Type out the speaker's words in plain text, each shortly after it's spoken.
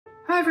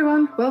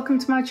everyone, welcome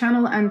to my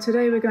channel, and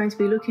today we're going to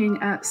be looking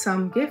at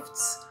some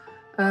gifts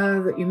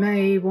that you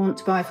may want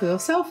to buy for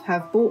yourself,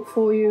 have bought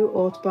for you,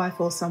 or to buy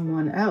for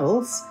someone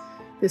else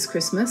this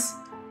Christmas.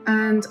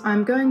 And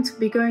I'm going to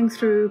be going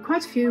through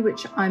quite a few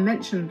which I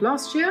mentioned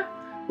last year,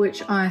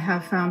 which I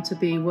have found to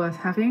be worth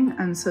having,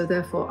 and so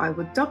therefore I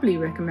would doubly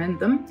recommend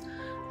them,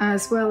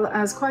 as well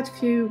as quite a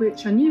few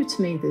which are new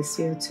to me this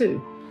year too.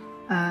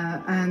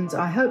 And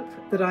I hope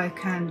that I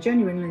can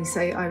genuinely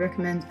say I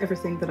recommend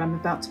everything that I'm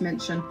about to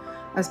mention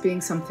as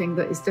being something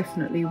that is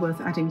definitely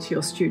worth adding to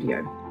your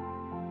studio.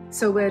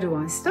 So where do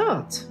I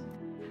start?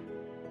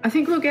 I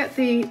think we'll get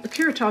the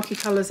Kuretake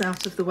colours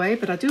out of the way,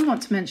 but I do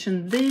want to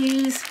mention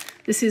these.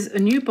 This is a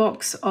new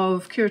box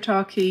of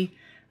Kuretake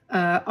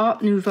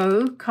Art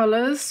Nouveau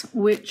colours,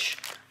 which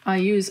I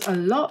use a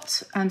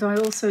lot, and I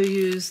also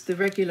use the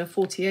regular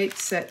 48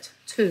 set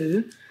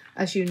too.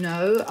 As you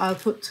know, I'll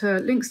put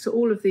links to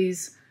all of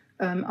these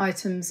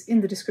items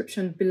in the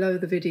description below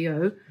the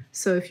video.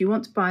 So if you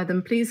want to buy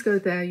them, please go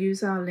there,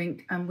 use our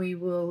link, and we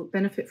will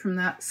benefit from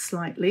that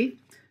slightly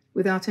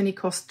without any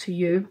cost to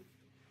you.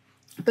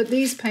 But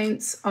these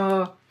paints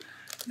are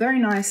very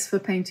nice for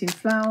painting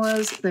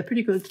flowers. They're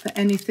pretty good for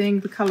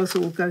anything. The colours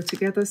all go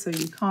together, so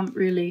you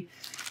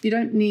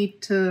don't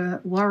need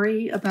to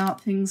worry about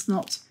things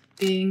not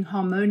being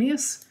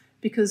harmonious,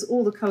 because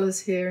all the colours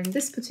here in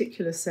this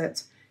particular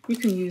set, you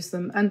can use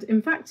them. And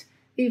in fact,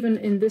 even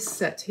in this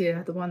set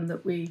here, the one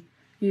that we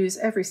use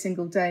every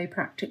single day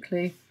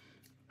practically,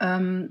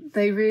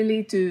 they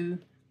really do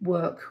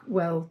work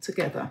well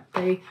together.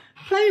 They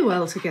play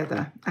well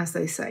together, as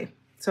they say.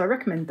 So I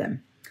recommend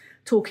them.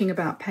 Talking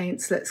about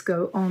paints, let's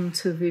go on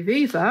to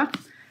Viviva.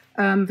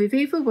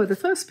 Viviva were the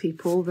first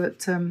people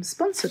that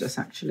sponsored us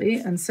actually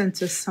and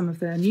sent us some of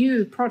their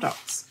new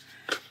products.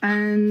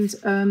 And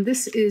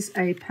this is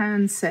a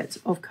pan set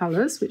of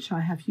colours, which I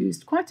have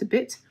used quite a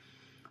bit.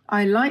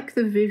 I like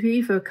the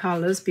Viviva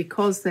colours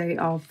because they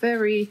are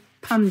very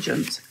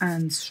pungent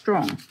and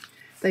strong.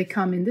 They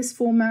come in this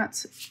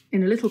format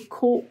in a little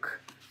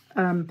cork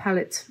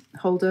palette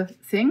holder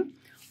thing,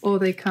 or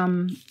they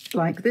come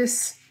like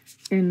this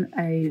in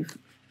a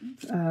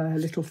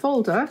little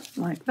folder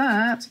like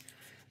that,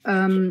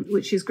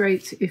 which is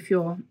great if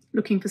you're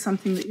looking for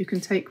something that you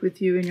can take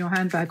with you in your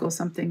handbag or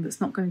something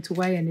that's not going to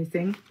weigh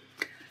anything.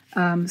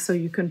 So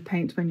you can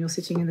paint when you're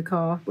sitting in the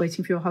car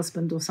waiting for your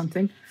husband or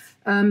something.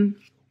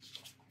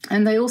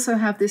 And they also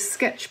have this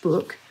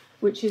sketchbook,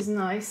 which is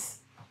nice.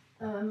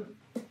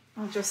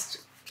 I'll just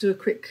do a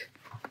quick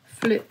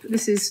flip.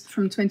 This is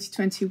from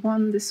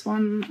 2021, this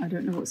one. I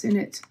don't know what's in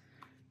it.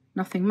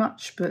 Nothing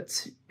much,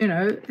 but, you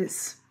know,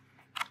 it's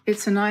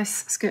a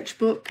nice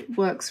sketchbook. It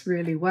works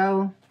really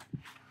well.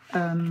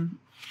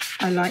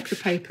 I like the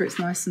paper. It's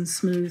nice and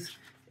smooth.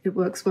 It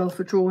works well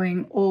for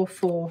drawing or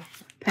for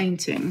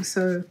painting.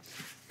 So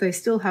they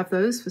still have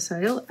those for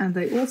sale. And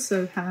they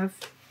also have,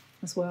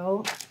 as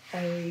well,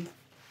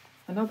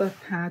 another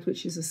pad,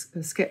 which is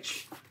a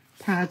sketch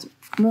pad,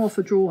 more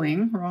for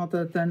drawing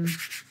rather than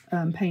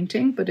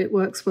painting, but it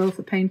works well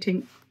for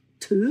painting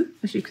too,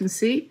 as you can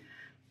see.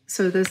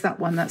 So there's that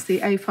one. That's the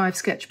A5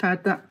 sketch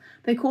pad. That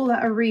they call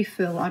that a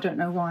refill. I don't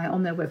know why,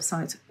 on their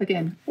website.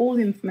 Again, all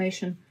the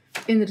information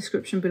in the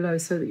description below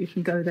so that you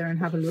can go there and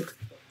have a look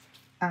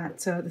at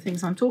the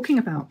things I'm talking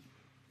about.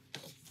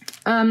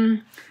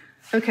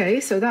 Okay,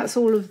 so that's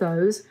all of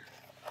those.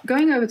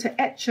 Going over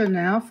to Etcher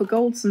now for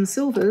golds and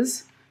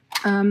silvers.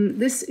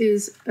 This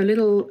is a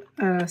little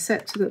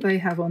set that they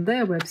have on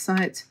their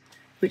website,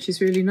 which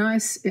is really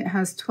nice. It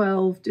has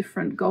 12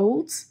 different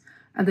golds,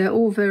 and they're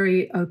all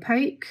very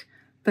opaque.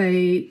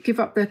 They give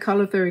up their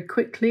colour very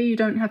quickly. You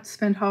don't have to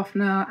spend half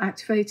an hour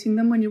activating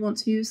them when you want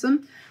to use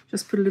them.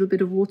 Just put a little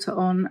bit of water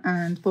on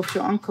and Bob's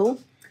your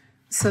uncle.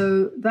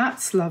 So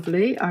that's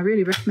lovely. I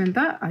really recommend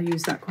that. I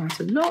use that quite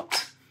a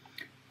lot.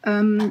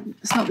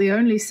 It's not the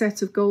only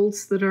set of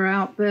golds that are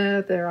out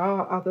there. There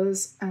are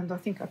others, and I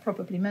think I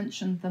probably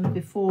mentioned them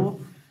before.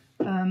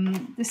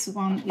 This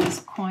one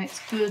is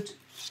quite good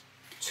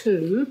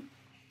too.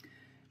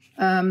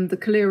 The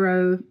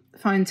Calero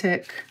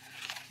Finetech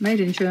Made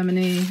in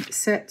Germany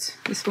set,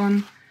 this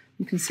one.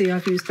 You can see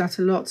I've used that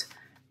a lot.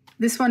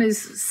 This one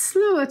is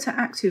slower to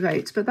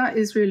activate, but that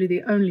is really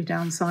the only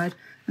downside.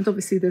 And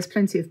obviously there's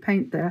plenty of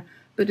paint there,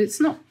 but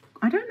it's not,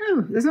 I don't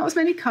know, there's not as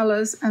many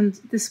colours, and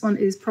this one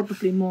is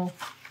probably more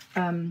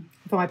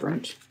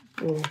vibrant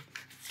or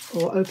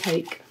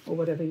opaque, or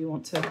whatever you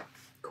want to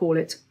call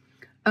it.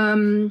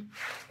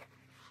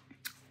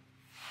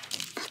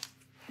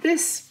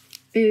 This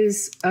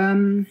is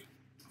fine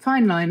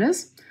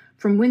liners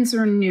from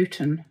Winsor &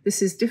 Newton.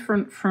 This is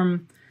different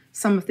from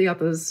some of the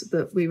others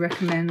that we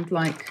recommend,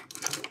 like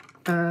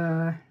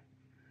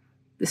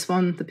this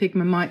one, the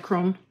Pigma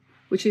Micron,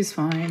 which is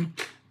fine,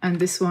 and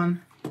this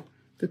one,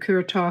 the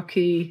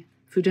Kuretake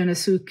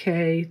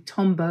Fudenosuke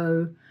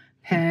Tombow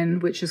pen,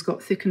 which has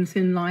got thick and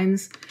thin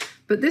lines.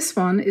 But this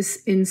one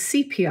is in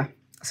sepia,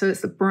 so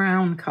it's the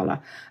brown colour.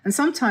 And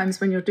sometimes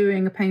when you're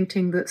doing a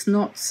painting that's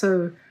not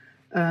so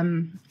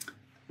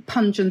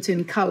pungent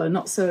in colour,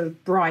 not so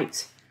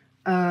bright,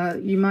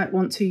 you might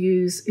want to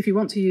use, if you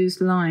want to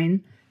use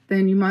line,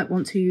 then you might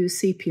want to use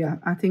sepia.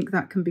 I think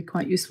that can be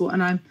quite useful.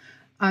 And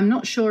I'm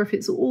not sure if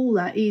it's all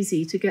that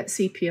easy to get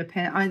sepia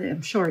pen.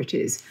 I'm sure it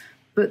is.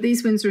 But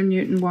these Winsor &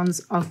 Newton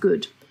ones are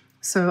good.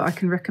 So I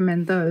can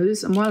recommend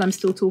those. And while I'm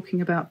still talking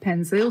about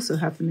pens, they also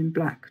have them in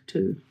black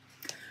too.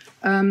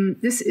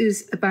 This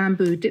is a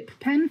bamboo dip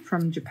pen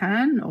from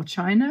Japan or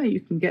China.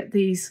 You can get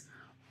these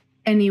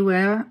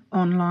anywhere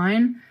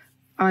online.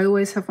 I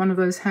always have one of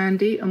those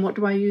handy. And what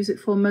do I use it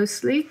for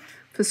mostly?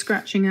 For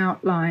scratching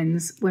out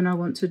lines when I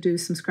want to do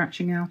some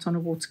scratching out on a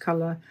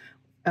watercolor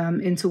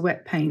into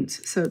wet paint.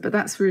 But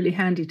that's really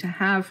handy to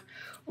have,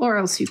 or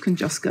else you can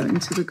just go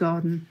into the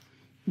garden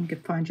and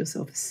find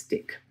yourself a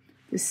stick.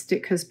 This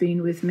stick has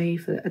been with me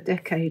for a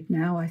decade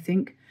now, I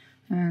think,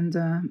 and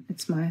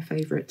it's my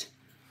favourite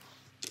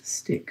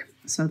stick.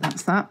 So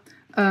that's that.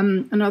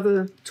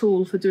 Another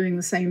tool for doing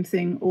the same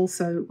thing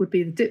also would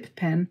be the dip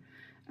pen.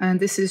 And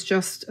this is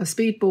just a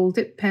speedball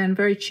dip pen,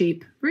 very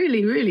cheap,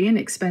 really, really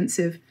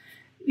inexpensive.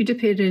 You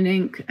dip it in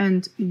ink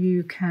and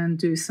you can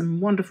do some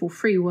wonderful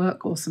free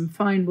work or some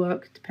fine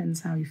work, depends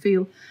how you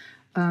feel.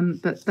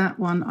 But that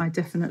one I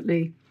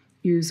definitely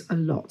use a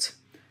lot.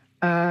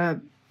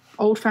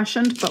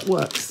 Old-fashioned, but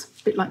works,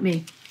 a bit like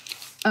me.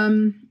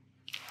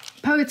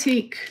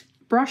 Poetique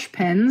brush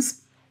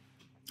pens.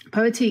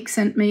 Poetique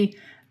sent me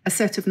a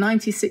set of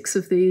 96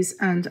 of these,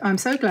 and I'm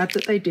so glad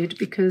that they did,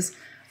 because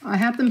I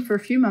had them for a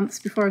few months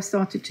before I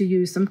started to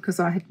use them, because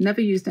I had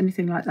never used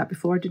anything like that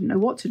before. I didn't know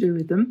what to do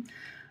with them.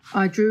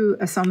 I drew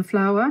a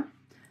sunflower,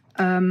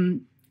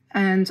 and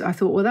I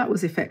thought, well, that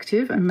was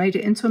effective, and made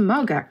it into a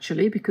mug,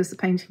 actually, because the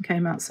painting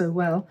came out so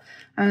well.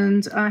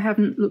 And I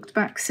haven't looked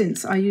back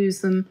since. I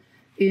use them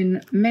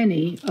in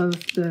many of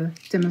the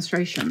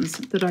demonstrations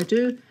that I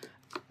do.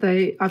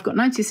 I've got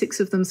 96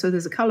 of them, so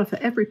there's a colour for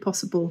every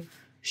possible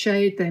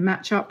shade. They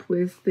match up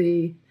with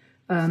the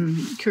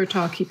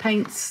Kuretake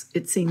paints,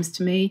 it seems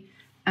to me,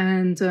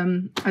 and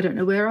I don't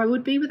know where I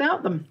would be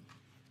without them.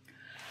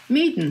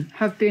 Meeden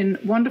have been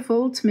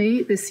wonderful to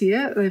me this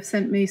year. They've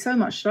sent me so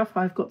much stuff.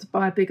 I've got to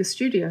buy a bigger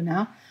studio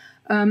now.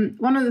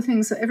 One of the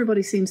things that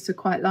everybody seems to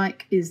quite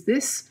like is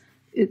this.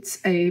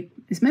 It's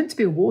meant to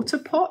be a water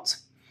pot.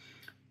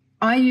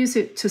 I use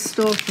it to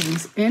store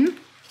things in,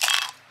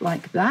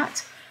 like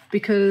that,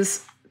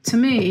 because to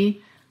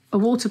me, a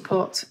water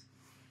pot,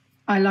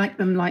 I like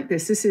them like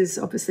this. This is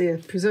obviously a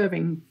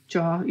preserving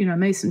jar, a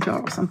mason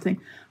jar or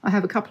something. I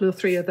have a couple or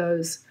three of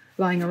those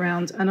lying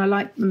around, and I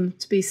like them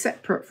to be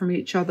separate from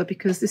each other,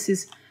 because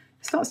it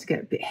starts to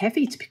get a bit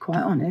heavy, to be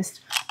quite honest.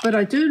 But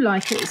I do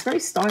like it. It's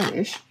very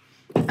stylish,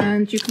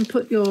 and you can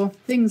put your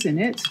things in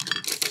it,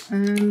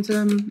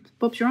 and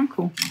Bob's your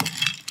uncle,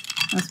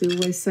 as we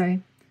always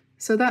say.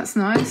 So that's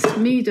nice.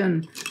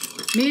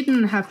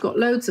 Meeden have got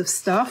loads of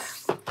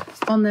stuff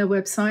on their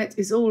website.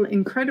 It's all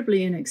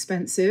incredibly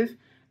inexpensive.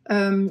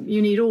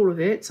 You need all of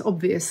it,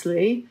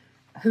 obviously.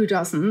 Who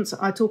doesn't?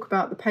 I talk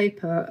about the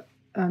paper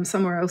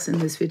somewhere else in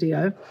this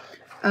video.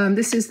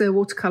 This is their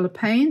watercolor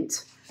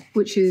paint,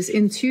 which is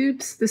in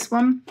tubes, this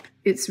one.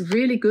 It's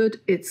really good.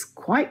 It's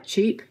quite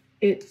cheap.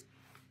 It's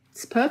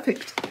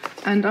perfect.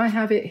 And I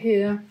have it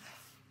here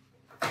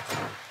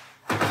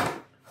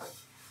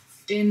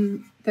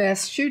in their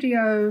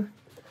studio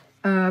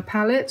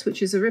palette,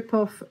 which is a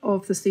rip-off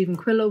of the Stephen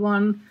Quiller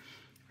one,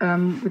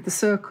 with the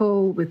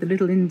circle, with the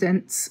little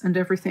indents and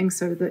everything,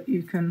 so that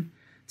you can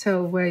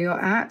tell where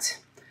you're at.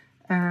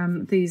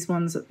 These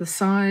ones at the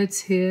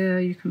sides here,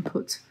 you can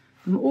put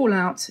them all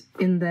out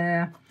in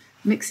there,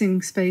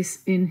 mixing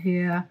space in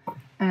here,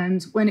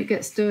 and when it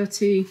gets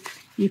dirty,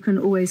 you can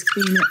always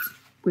clean it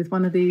with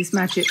one of these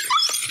magic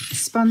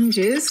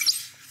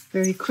sponges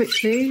very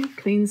quickly.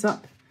 Cleans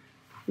up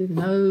with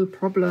no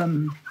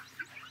problem.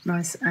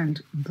 Nice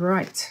and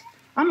bright.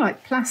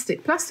 Unlike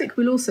plastic. Plastic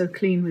will also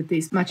clean with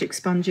these magic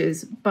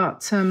sponges,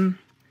 but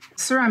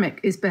ceramic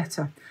is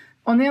better.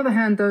 On the other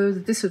hand, though, the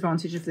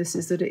disadvantage of this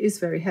is that it is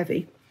very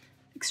heavy.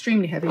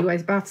 Extremely heavy. It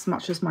weighs about as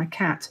much as my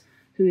cat,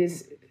 who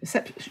is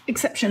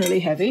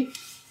exceptionally heavy.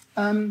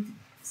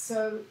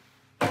 So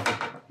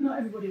not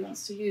everybody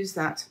wants to use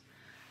that.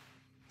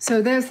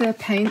 So there's their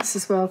paints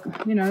as well.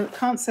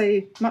 Can't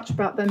say much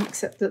about them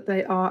except that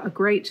they are a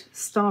great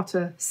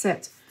starter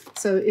set.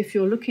 So if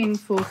you're looking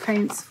for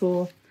paints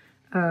for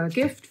a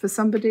gift for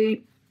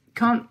somebody,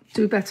 can't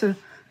do better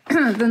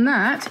than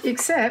that,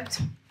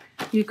 except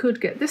you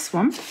could get this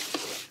one.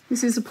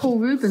 This is a Paul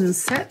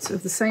Rubens set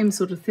of the same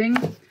sort of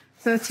thing.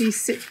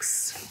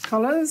 36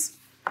 colours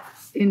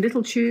in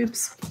little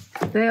tubes.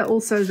 They're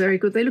also very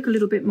good. They look a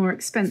little bit more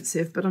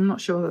expensive, but I'm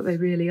not sure that they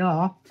really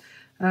are.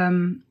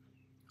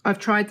 I've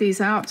tried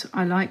these out.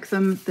 I like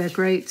them. They're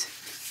great.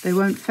 They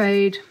won't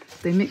fade.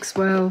 They mix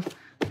well.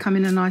 Come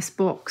in a nice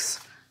box.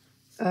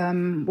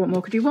 What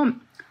more could you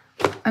want?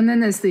 And then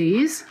there's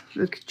these,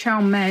 the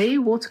Chow Mei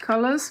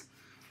watercolours.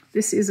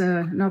 This is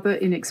another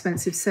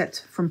inexpensive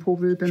set from Paul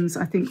Rubens.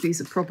 I think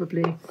these are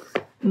probably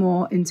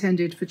more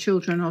intended for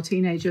children or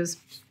teenagers.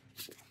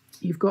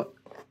 You've got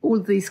all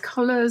of these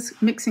colours,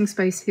 mixing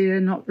space here,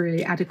 not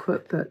really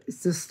adequate, but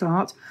it's a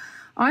start.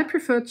 I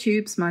prefer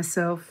tubes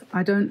myself.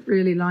 I don't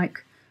really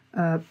like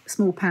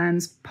small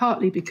pans,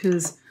 partly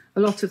because a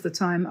lot of the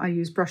time I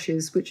use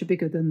brushes which are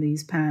bigger than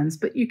these pans,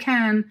 but you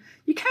can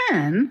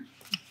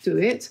do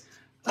it.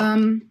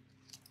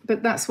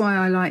 But that's why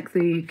I like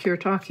the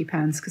Kuretake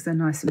pans, because they're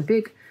nice and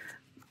big.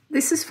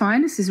 This is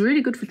fine. This is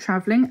really good for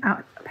traveling,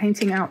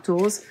 painting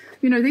outdoors.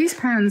 You know, these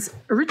pans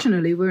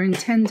originally were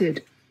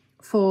intended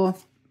for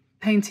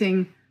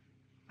painting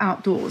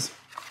outdoors,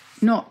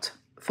 not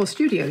for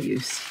studio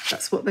use.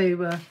 That's what they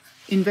were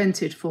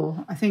invented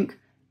for. I think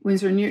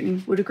Winsor &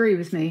 Newton would agree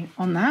with me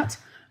on that.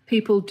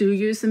 People do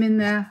use them in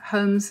their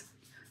homes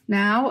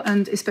now,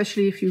 and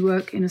especially if you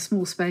work in a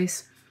small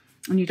space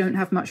and you don't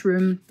have much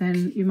room,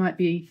 then you might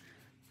be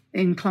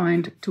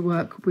inclined to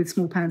work with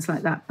small pans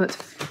like that. But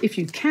if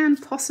you can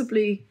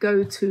possibly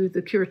go to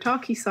the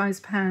Kuretake size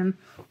pan,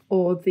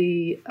 or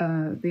the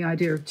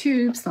idea of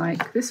tubes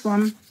like this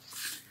one,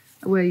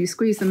 where you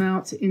squeeze them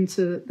out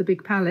into the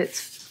big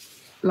palette,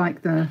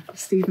 like the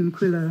Stephen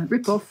Quiller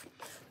ripoff,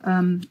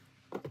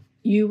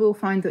 you will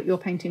find that your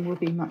painting will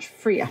be much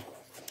freer.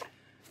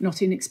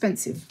 Not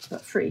inexpensive,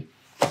 but free.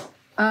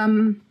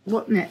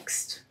 What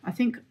next? I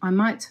think I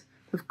might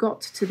have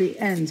got to the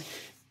end.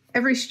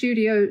 Every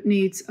studio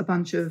needs a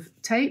bunch of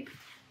tape.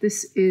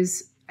 This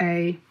is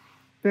a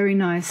very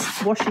nice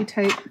washi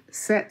tape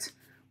set,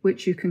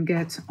 which you can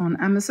get on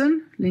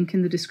Amazon, link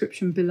in the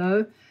description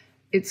below.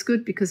 It's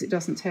good because it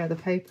doesn't tear the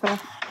paper,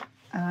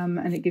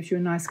 and it gives you a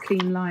nice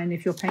clean line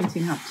if you're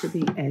painting up to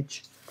the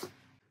edge.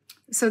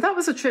 So that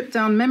was a trip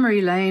down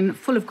memory lane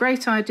full of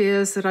great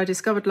ideas that I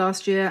discovered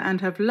last year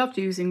and have loved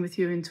using with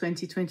you in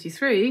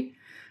 2023.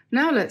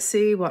 Now let's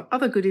see what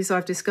other goodies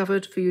I've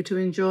discovered for you to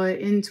enjoy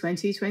in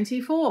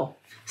 2024.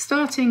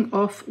 Starting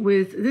off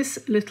with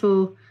this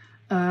little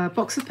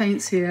box of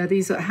paints here.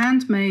 These are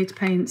handmade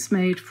paints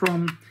made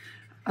from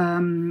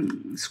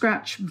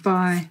scratch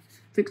by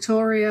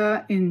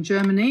Victoria in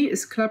Germany.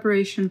 It's a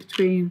collaboration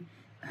between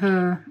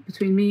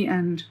me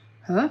and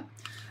her.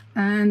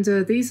 And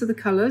these are the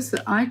colours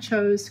that I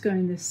chose to go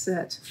in this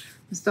set.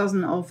 There's a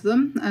dozen of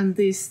them, and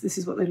this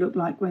is what they look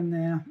like when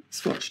they're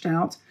swatched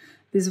out.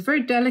 These are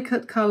very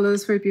delicate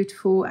colours, very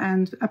beautiful,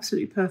 and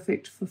absolutely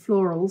perfect for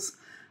florals.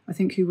 I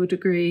think you would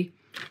agree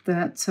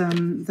that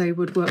they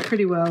would work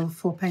pretty well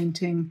for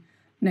painting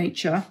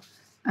nature.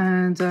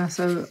 And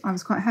so I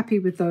was quite happy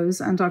with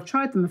those, and I've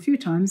tried them a few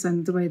times,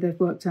 and the way they've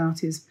worked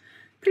out is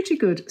pretty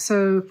good.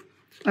 So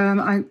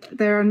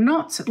they're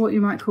not what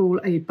you might call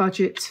a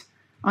budget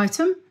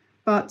item,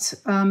 but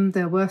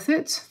they're worth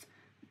it.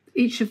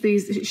 Each of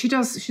these,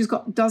 she's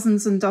got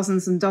dozens and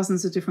dozens and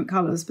dozens of different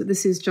colours, but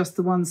this is just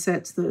the one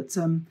set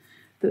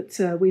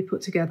that we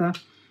put together.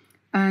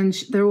 And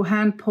they're all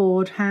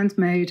hand-poured,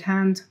 handmade,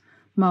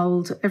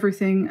 hand-mulled,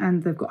 everything,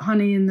 and they've got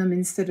honey in them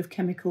instead of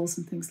chemicals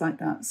and things like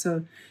that.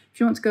 So if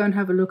you want to go and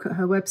have a look at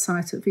her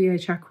website at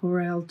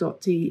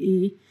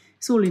vhaquarelle.de,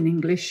 it's all in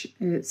English.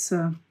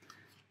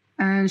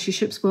 And she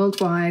ships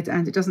worldwide,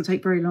 and it doesn't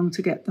take very long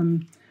to get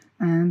them,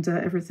 and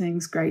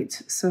everything's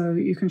great. So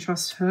you can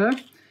trust her.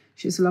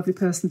 She's a lovely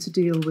person to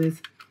deal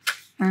with.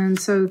 And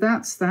so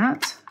that's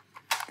that,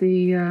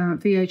 the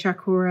VH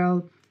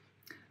Aquarelle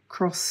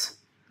Cross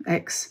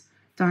X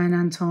Diane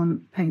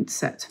Antone paint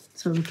set.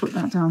 So we put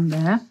that down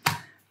there.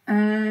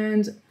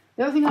 And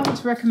the other thing I want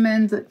to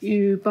recommend that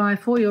you buy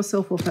for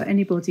yourself or for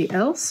anybody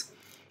else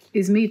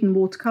is Mead &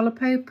 watercolor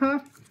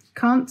paper.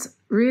 Can't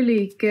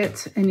really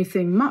get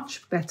anything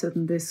much better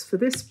than this for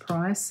this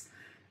price.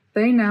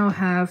 They now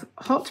have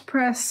hot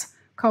press,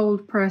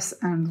 cold press,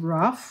 and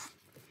rough.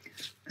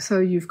 So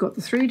you've got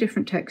the 3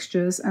 different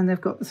textures, and they've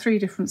got the 3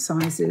 different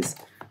sizes.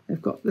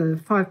 They've got the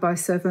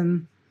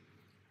 5x7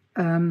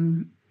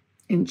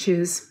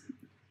 inches,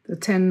 the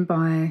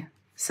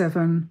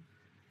 10x7,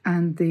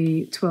 and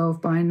the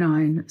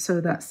 12x9. So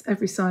that's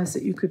every size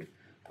that you could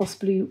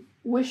possibly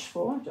wish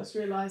for. I just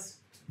realised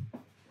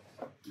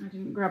I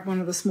didn't grab one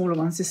of the smaller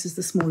ones. This is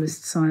the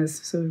smallest size.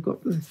 So we've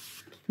got the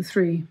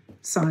 3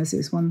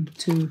 sizes, 1,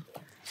 2,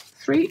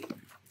 3.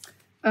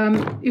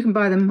 You can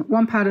buy them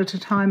 1 pad at a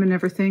time and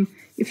everything.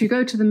 If you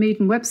go to the Mead &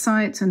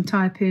 website and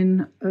type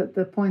in at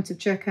the point of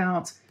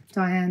checkout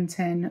Diane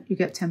 10, you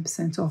get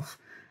 10% off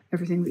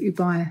everything that you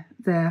buy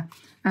there.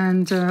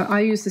 And I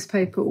use this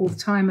paper all the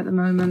time at the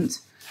moment,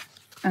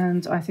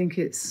 and I think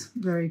it's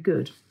very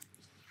good.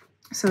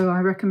 So I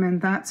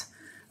recommend that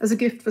as a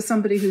gift for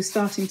somebody who's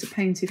starting to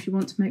paint, if you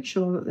want to make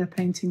sure that they're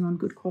painting on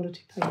good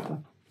quality paper.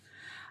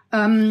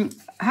 I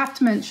have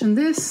to mention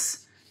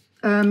this.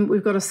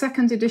 We've got a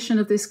 2nd edition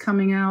of this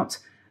coming out.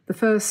 The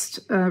first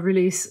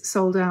release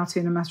sold out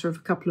in a matter of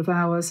a couple of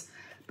hours,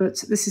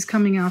 but this is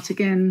coming out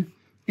again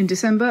in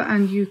December,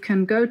 and you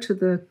can go to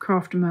the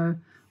Craftamo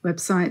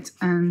website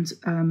and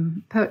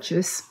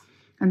purchase,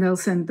 and they'll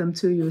send them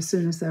to you as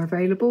soon as they're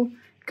available.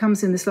 It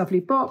comes in this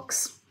lovely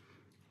box.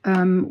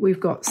 We've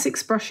got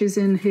 6 brushes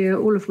in here,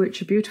 all of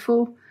which are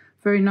beautiful,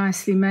 very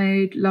nicely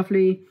made,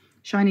 lovely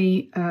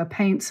shiny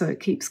paint so it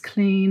keeps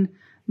clean,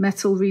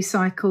 metal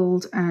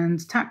recycled, and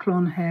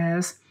Taklon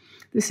hairs.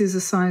 This is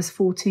a size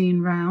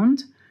 14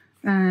 round,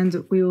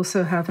 and we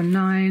also have a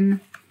 9,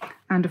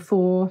 and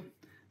 4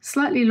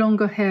 slightly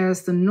longer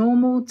hairs than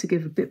normal to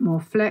give a bit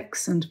more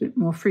flex and a bit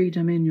more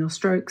freedom in your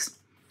strokes.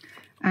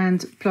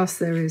 And plus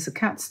there is a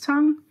cat's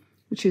tongue,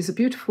 which is a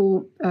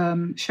beautiful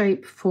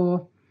shape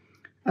for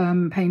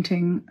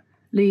painting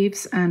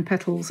leaves and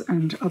petals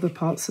and other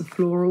parts of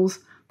florals.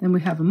 Then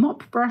we have a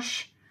mop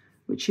brush,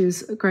 which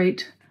is a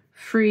great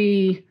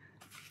free-spirited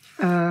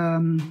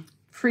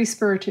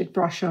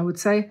brush, I would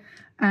say,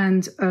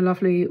 and a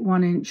lovely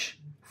 1-inch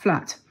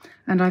flat.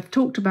 And I've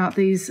talked about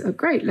these at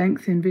great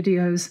length in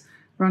videos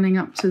running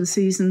up to the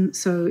season,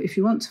 so if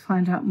you want to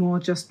find out more,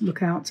 just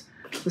look out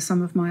for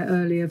some of my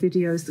earlier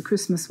videos. The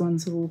Christmas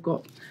ones have all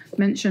got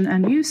mention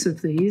and use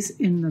of these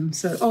in them.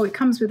 So, oh, it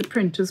comes with a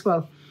print as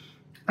well,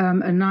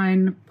 a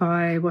 9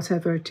 by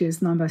whatever it is,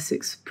 9 by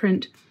 6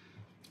 print,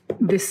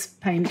 this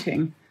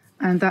painting,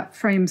 and that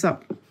frames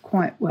up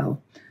quite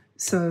well.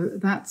 So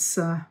that's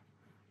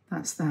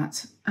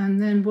that.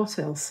 And then what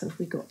else have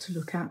we got to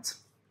look at?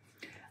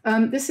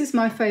 This is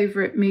my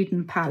favourite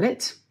Meaden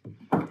palette.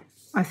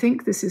 I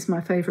think this is my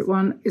favourite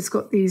one. It's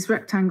got these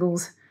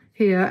rectangles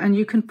here, and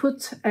you can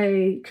put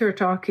a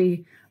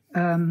Kuretake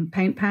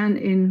paint pan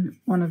in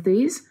one of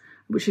these,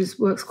 which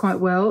works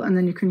quite well, and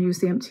then you can use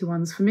the empty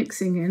ones for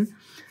mixing in.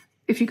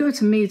 If you go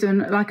to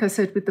Meaden, like I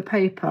said with the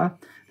paper,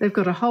 they've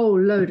got a whole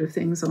load of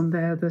things on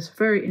there that are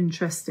very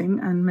interesting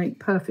and make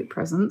perfect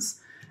presents.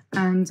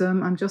 And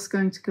I'm just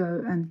going to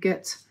go and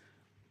get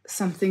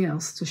something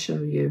else to show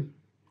you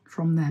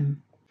from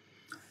them.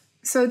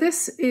 So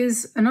this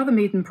is another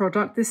Meaden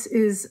product. This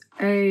is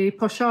a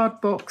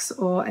pochade box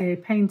or a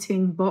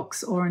painting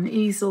box or an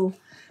easel.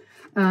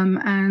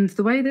 And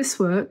the way this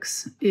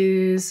works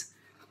is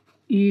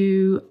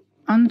you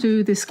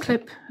undo this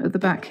clip at the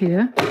back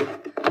here.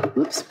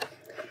 Oops,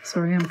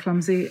 sorry, I'm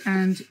clumsy.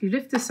 And you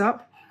lift this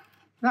up.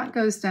 That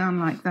goes down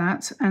like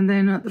that. And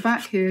then at the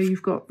back here,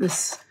 you've got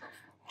this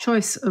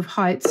choice of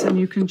heights, and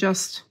you can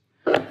just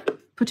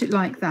put it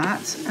like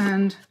that.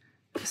 And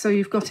so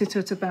you've got it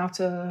at about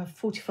a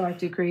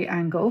 45-degree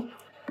angle.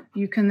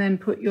 You can then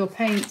put your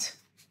paint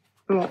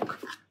block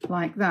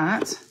like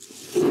that,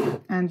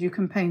 and you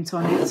can paint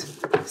on it.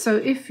 So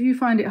if you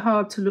find it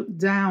hard to look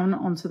down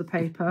onto the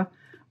paper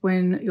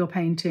when you're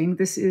painting,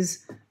 this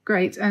is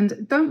great.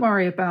 And don't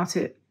worry about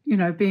it, you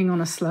know, being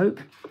on a slope.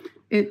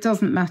 It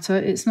doesn't matter.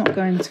 It's not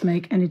going to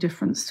make any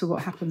difference to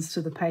what happens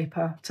to the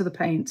paper, to the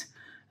paint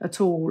at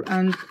all.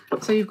 And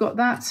so you've got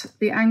that,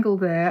 the angle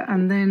there,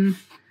 and then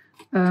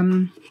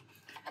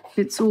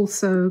it's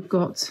also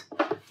got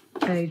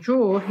a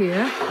drawer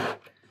here,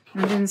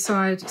 and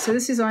inside, so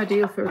this is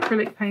ideal for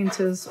acrylic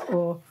painters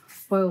or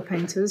oil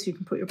painters. You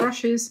can put your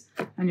brushes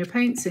and your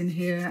paints in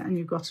here, and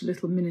you've got a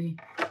little mini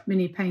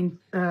paint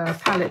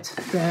palette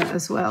there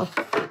as well.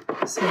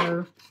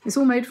 So it's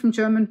all made from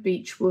German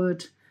beech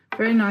wood,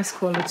 very nice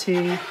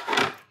quality,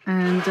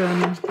 and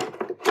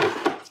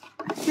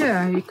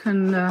yeah, you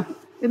can,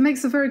 it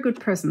makes a very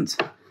good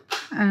present,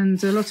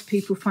 and a lot of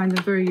people find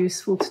them very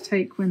useful to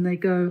take when they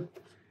go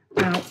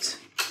out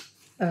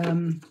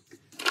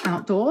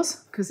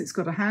outdoors, because it's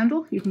got a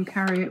handle. You can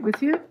carry it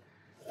with you,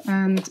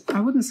 and I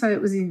wouldn't say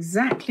it was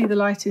exactly the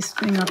lightest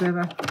thing I've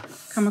ever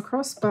come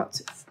across, but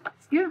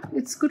yeah,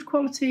 it's good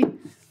quality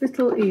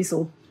little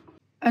easel.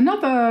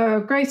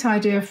 Another great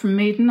idea from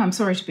Meaden. I'm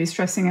sorry to be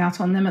stressing out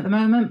on them at the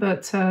moment,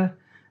 but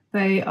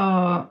they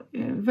are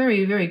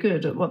very, very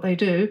good at what they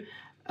do.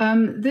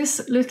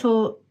 This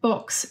little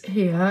box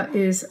here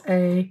is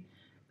a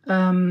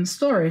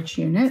storage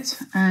unit,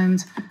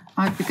 and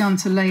I've begun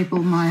to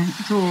label my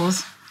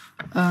drawers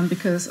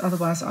because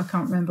otherwise I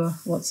can't remember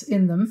what's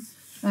in them.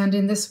 And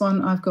in this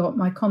one I've got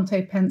my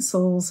Conte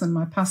pencils and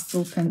my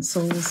pastel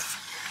pencils,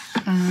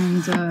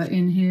 and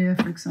in here,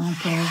 for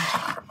example,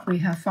 we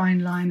have fine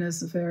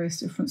liners of various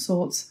different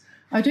sorts.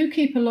 I do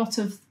keep a lot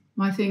of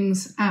my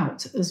things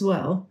out as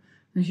well,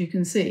 as you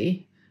can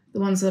see, the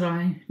ones that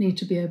I need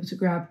to be able to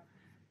grab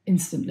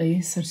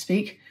instantly, so to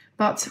speak.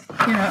 But,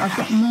 you know, I've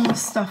got more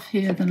stuff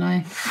here than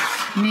I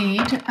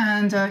need,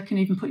 and I can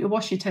even put your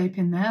washi tape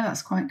in there.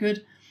 That's quite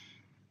good.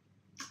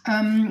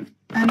 And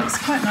it's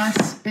quite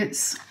nice.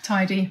 It's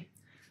tidy,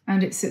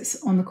 and it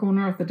sits on the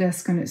corner of the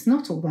desk, and it's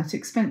not all that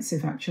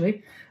expensive,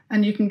 actually.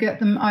 And you can get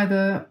them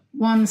either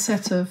one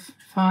set of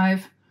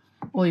 5,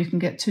 or you can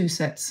get 2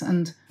 sets,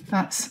 and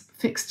that's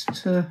fixed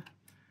to,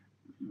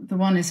 the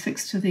one is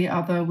fixed to the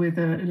other with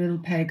a little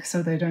peg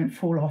so they don't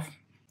fall off.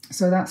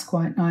 So that's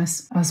quite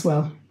nice as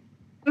well.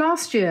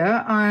 Last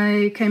year,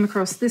 I came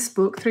across this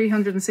book,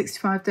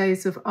 365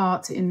 Days of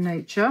Art in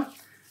Nature,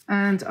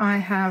 and I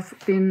have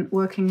been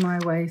working my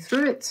way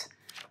through it.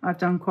 I've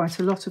done quite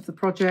a lot of the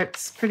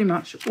projects, pretty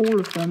much all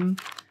of them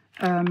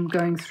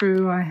going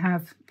through. I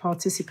have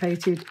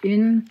participated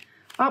in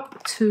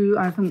up to,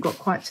 I haven't got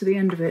quite to the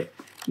end of it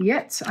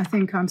yet. I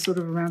think I'm sort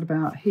of around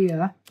about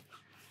here.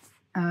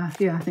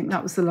 Yeah, I think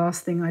that was the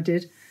last thing I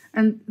did.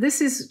 And this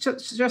is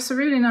just a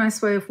really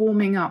nice way of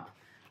warming up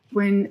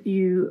when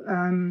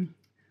you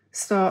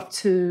start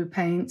to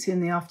paint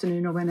in the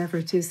afternoon or whenever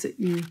it is that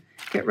you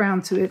get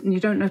round to it and you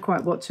don't know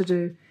quite what to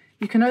do.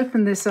 You can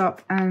open this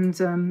up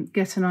and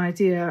get an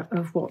idea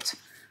of what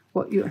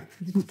I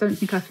don't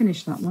think I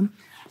finished that one,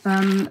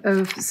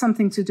 of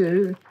something to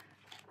do.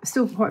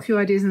 Still quite a few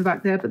ideas in the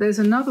back there, but there's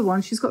another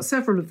one. She's got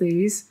several of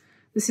these.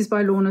 This is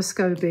by Lorna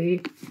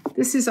Scobie.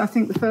 This is, I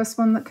think, the first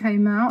one that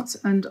came out,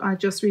 and I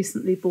just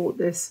recently bought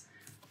this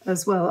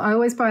as well. I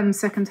always buy them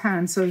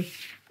second-hand, so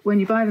when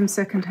you buy them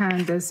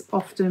second-hand, there's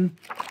often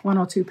 1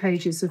 or 2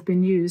 pages have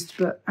been used,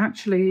 but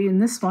actually in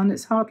this one,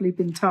 it's hardly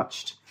been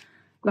touched.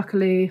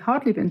 Luckily,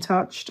 hardly been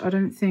touched. I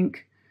don't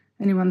think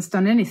anyone's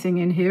done anything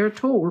in here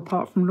at all,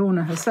 apart from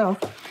Lorna herself.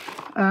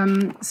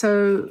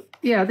 So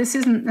yeah, this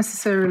isn't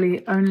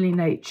necessarily only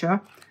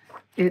nature.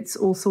 It's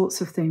all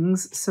sorts of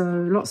things. So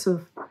lots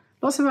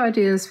of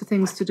ideas for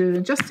things to do,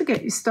 and just to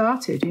get you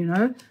started, you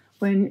know,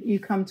 when you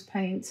come to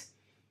paint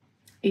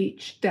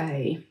each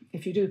day,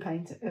 if you do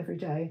paint every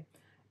day.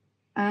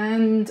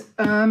 And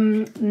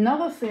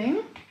another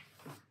thing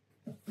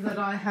that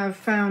I have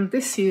found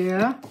this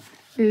year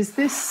is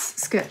this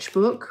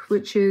sketchbook,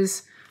 which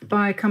is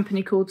by a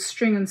company called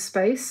String and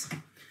Space.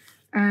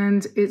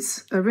 And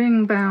it's a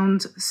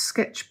ring-bound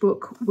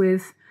sketchbook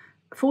with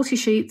 40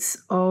 sheets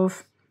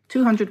of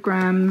 200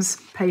 grams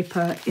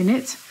paper in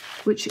it,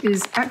 which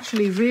is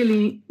actually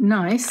really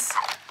nice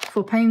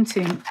for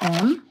painting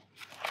on.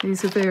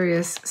 These are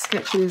various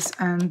sketches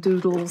and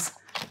doodles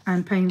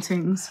and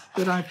paintings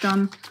that I've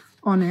done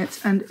on it.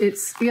 And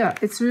it's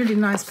really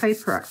nice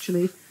paper,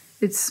 actually.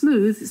 It's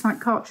smooth, it's like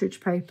cartridge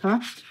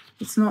paper.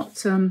 It's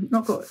not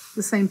got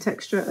the same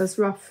texture as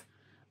rough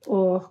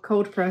or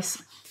cold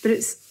press, but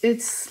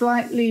it's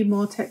slightly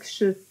more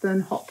textured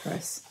than hot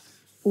press,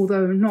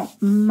 although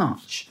not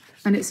much.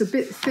 And it's a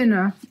bit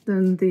thinner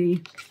than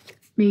the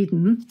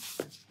Meeden,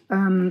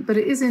 but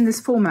it is in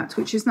this format,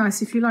 which is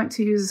nice if you like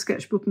to use a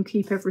sketchbook and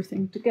keep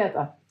everything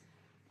together.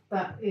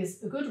 That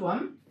is a good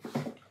one.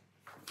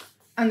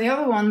 And the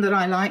other one that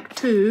I like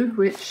too,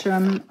 which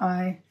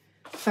I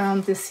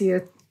found this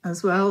year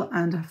as well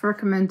and have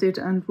recommended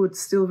and would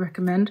still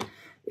recommend,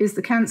 is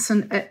the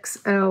Canson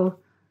XL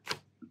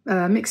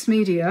mixed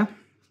media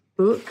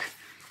book.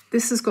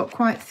 This has got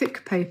quite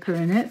thick paper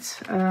in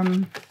it.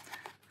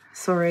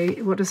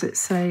 Sorry, what does it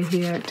say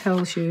here? It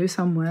tells you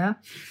somewhere.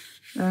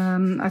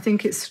 I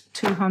think it's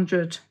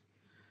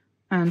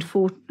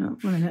 204. No,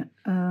 wait a minute.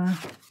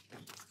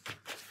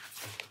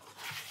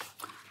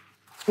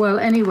 Well,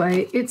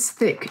 anyway, it's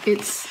thick.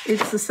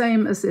 It's the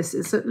same as this.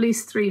 It's at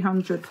least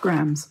 300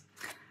 grams.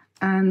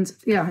 And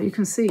yeah, you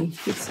can see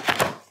it's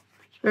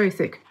very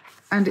thick.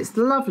 And it's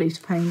lovely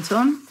to paint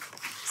on.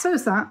 So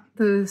is that,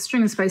 the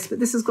String and Space, but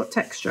this has got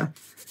texture.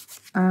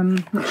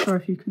 Not sure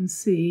if you can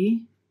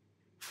see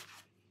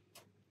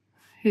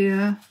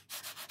here.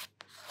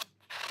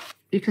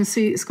 You can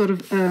see it's got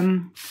a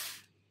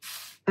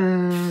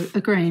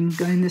grain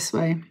going this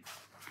way.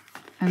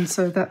 And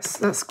so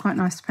that's quite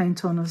nice to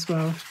paint on as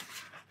well.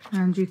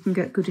 And you can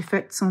get good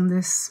effects on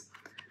this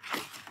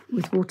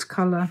with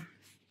watercolor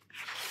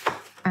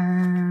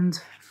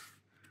and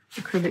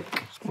acrylic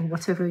or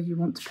whatever you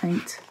want to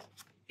paint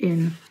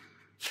in.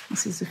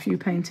 This is a few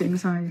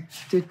paintings I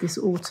did this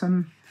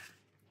autumn.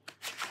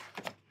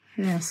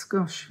 Yes,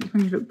 gosh,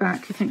 when you look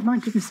back, you think, my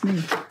goodness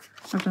me,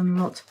 I've done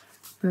a lot.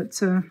 But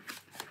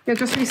yeah,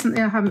 just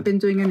recently I haven't been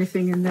doing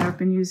anything in there. I've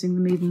been using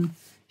the Meeden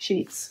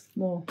sheets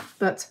more,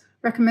 but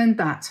recommend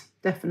that,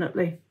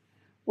 definitely.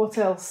 What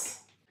else?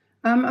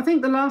 I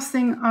think the last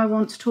thing I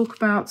want to talk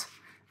about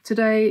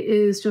today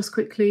is just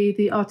quickly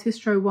the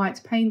Artistro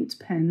white paint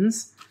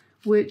pens,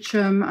 which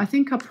I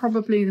think are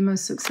probably the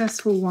most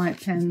successful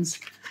white pens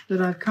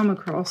that I've come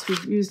across.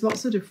 We've used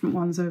lots of different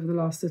ones over the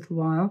last little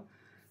while.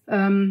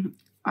 And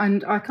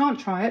I can't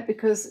try it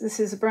because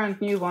this is a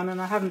brand new one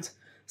and I haven't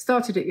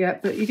started it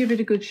yet, but you give it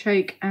a good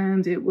shake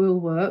and it will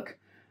work.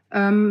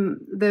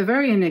 They're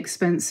very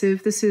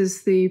inexpensive. This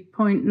is the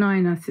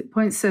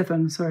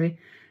 0.7, sorry,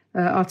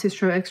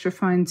 Artistro extra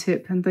fine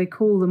tip, and they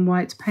call them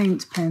white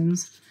paint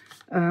pens.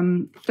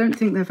 Don't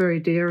think they're very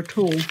dear at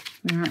all.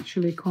 They're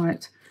actually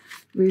quite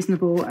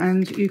reasonable,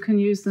 and you can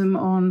use them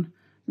on,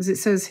 as it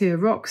says here,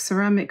 rock,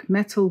 ceramic,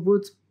 metal,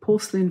 wood,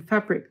 porcelain,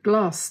 fabric,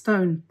 glass,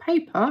 stone,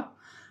 paper,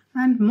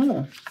 and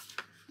more.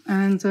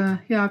 And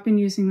yeah, I've been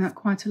using that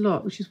quite a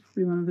lot, which is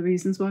probably one of the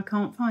reasons why I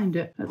can't find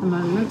it at the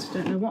moment.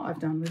 Don't know what I've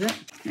done with it.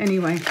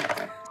 Anyway,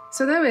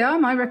 so there we are,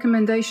 my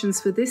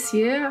recommendations for this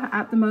year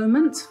at the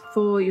moment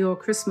for your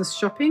Christmas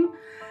shopping.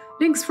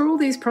 Links for all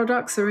these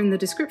products are in the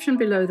description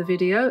below the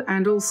video,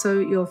 and also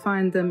you'll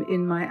find them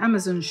in my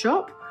Amazon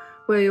shop,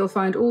 where you'll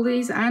find all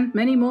these and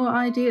many more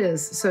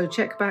ideas. So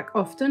check back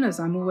often, as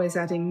I'm always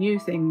adding new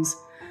things.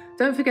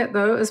 Don't forget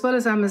though, as well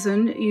as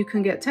Amazon, you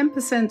can get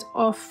 10%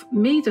 off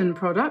Meeden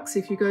products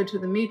if you go to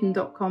the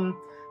Meeden.com,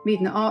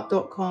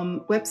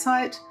 meedenart.com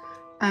website,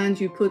 and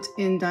you put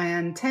in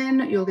Diane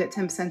 10, you'll get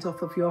 10%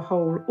 off of your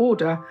whole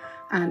order.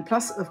 And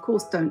plus, of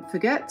course, don't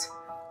forget,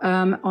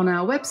 on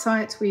our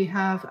website, we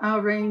have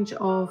our range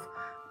of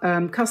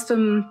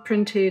custom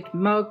printed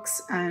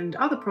mugs and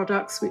other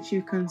products which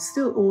you can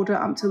still order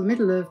up till the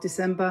middle of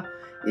December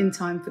in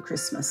time for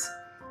Christmas.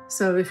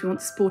 So if you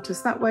want to support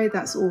us that way,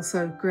 that's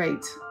also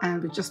great.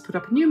 And we just put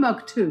up a new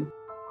mug too.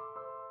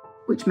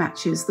 which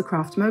matches the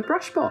Craft Mode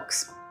brush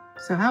box.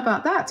 So how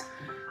about that?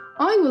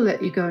 I will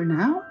let you go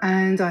now,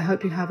 and I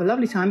hope you have a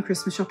lovely time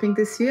Christmas shopping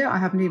this year. I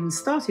haven't even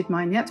started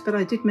mine yet, but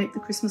I did make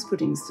the Christmas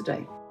puddings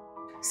today.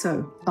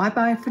 So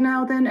bye-bye for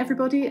now then,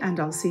 everybody,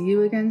 and I'll see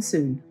you again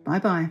soon.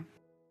 Bye-bye.